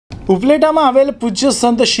ઉપલેટામાં આવેલ પૂજ્ય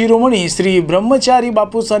સંત શિરોમણી શ્રી બ્રહ્મચારી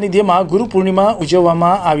બાપુ સાનિધ્યમાં ગુરુ પૂર્ણિમા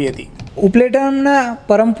ઉજવવામાં આવી હતી। ઉપલેટાના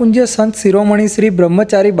પરમ પૂજ્ય સંત શિરોમણી શ્રી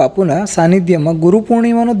બ્રહ્મચારી બાપુના સાનિધ્યમાં ગુરુ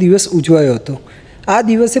પૂર્ણિમાનો દિવસ ઉજવાયો હતો। આ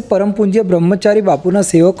દિવસે પરમ પૂજ્ય બ્રહ્મચારી બાપુના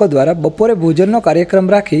સેવકો દ્વારા બપોરે ભોજનનો કાર્યક્રમ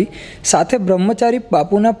રાખી સાથે બ્રહ્મચારી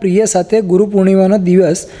બાપુના પ્રિય સાથે ગુરુ પૂર્ણિમાનો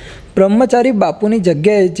દિવસ બ્રહ્મચારી બાપુની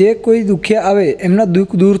જગ્યાએ જે કોઈ દુખ્યા આવે એમના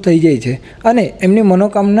દુઃખ દૂર થઈ જાય છે અને એમની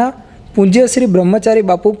મનોકામના પૂજ્ય શ્રી બ્રહ્મચારી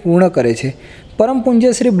બાપુ પૂર્ણ કરે છે। પરમ પૂજ્ય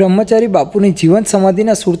શ્રી બ્રહ્મચારી બાપુની જીવન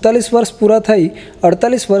સમાધિના 47 વર્ષ પૂરા થઈ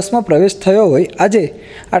 48 વર્ષમાં પ્રવેશ થયો હોય આજે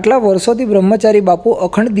આટલા વર્ષોથી બ્રહ્મચારી બાપુ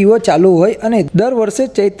અખંડ દીવો ચાલુ હોય અને દર વર્ષે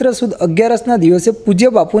ચૈત્ર સુદ 11ના દિવસે પૂજ્ય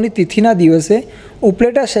બાપુની તિથિના દિવસે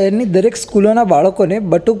ઉપલેટા શહેરની દરેક સ્કૂલોના બાળકોને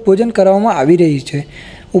બટુક ભોજન કરવામાં આવી રહી છે।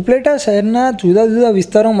 ઉપલેટા શહેરના જુદા જુદા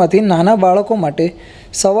વિસ્તારોમાંથી નાના બાળકો માટે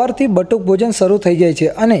સવારથી બટુક ભોજન શરૂ થઈ જાય છે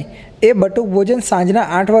અને એ બટુક ભોજન સાંજના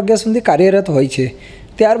 8 વાગ્યા સુધી કાર્યરત હોય છે।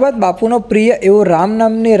 ત્યારબાદ બાપુનો પ્રિય એવો રામ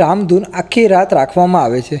નામની રામધૂન આખી રાત રાખવામાં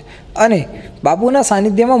આવે છે અને બાપુના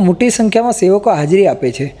સાનિધ્યમાં મોટી સંખ્યામાં સેવકો હાજરી આપે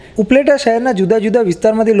છે। ઉપલેટા શહેરના જુદા જુદા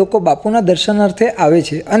વિસ્તારમાંથી લોકો બાપુના દર્શનાર્થે આવે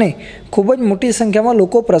છે અને ખૂબ જ મોટી સંખ્યામાં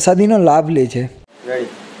લોકો પ્રસાદીનો લાભ લે છે।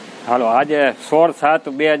 હાલો આજે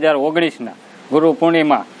 16/7/2019ના ગુરુ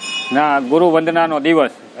પૂર્ણિમાના ગુરુ વંદનાનો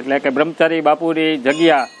દિવસ એટલે કે બ્રહ્મચારી બાપુની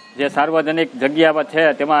જગ્યા જે સાર્વજનિક જગ્યા છે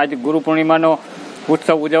તેમાં આજે ગુરુ પૂર્ણિમાનો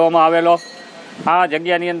ઉત્સવ ઉજવવામાં આવેલો। આ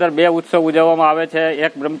જગ્યાની અંદર 2 ઉત્સવ ઉજવવામાં આવે છે।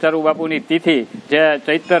 એક બ્રહ્મચારી બાપુની તિથિ જે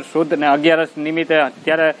ચૈત્ર સુદ ને 11 નિમિત્તે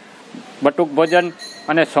ત્યારે બટુક ભોજન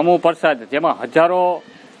અને સમૂહ પ્રસાદ જેમાં હજારો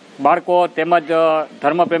બાળકો તેમજ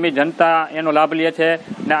ધર્મપ્રેમી જનતા એનો લાભ લે છે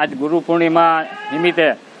અને આજ ગુરુ પૂર્ણિમા નિમિત્તે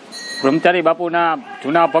બ્રહ્મચારી બાપુના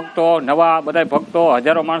જૂના ભક્તો નવા બધા ભક્તો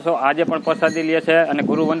હજારો માણસો આજે પણ પ્રસાદી લે છે અને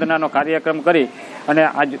ગુરુ વંદનાનો કાર્યક્રમ કરી અને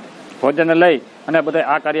આજ ભોજન લઈ અને બધા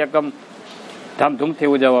આ કાર્યક્રમ ધામધૂમથી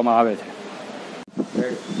ઉજવવામાં આવે છે।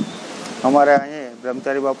 અમારે અહીં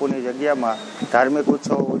બ્રહ્મચારી બાપુની જગ્યામાં ધાર્મિક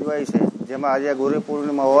ઉત્સવ ઉજવાય છે જેમાં આજે ગુરુ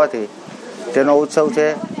પૂર્ણિમા હોવાથી તેનો ઉત્સવ છે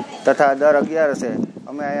તથા દર 11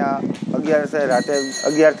 અમે અહીંયા 11 રાતે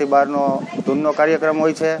 11 થી 12નો ધૂનનો કાર્યક્રમ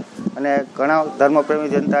હોય છે અને ઘણા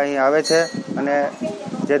ધર્મપ્રેમી જનતા અહીં આવે છે અને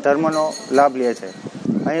જે ધર્મનો લાભ લે છે।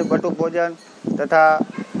 અહીં બટુક ભોજન તથા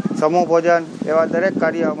સમૂહ ભોજન એવા દરેક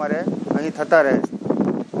કાર્ય અમારે અહીં થતા રહે છે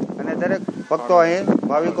અને દરેક ભક્તો અહીં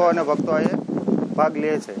ભાવિકો અને ભક્તો અહીં ભાગ લે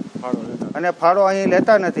છે અને ફાળો અહીં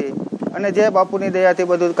લેતા નથી અને જે બાપુની દયાથી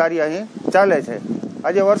બધું કાર્ય અહીં ચાલે છે।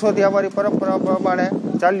 આજે વર્ષોથી અમારી પરંપરા પ્રમાણે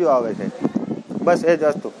ચાલ્યું આવે છે। બસ એ જ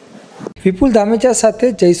વસ્તુ। વિપુલ ધામેચા સાથે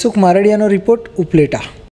જયસુખ મારડિયાનો રિપોર્ટ ઉપલેટા।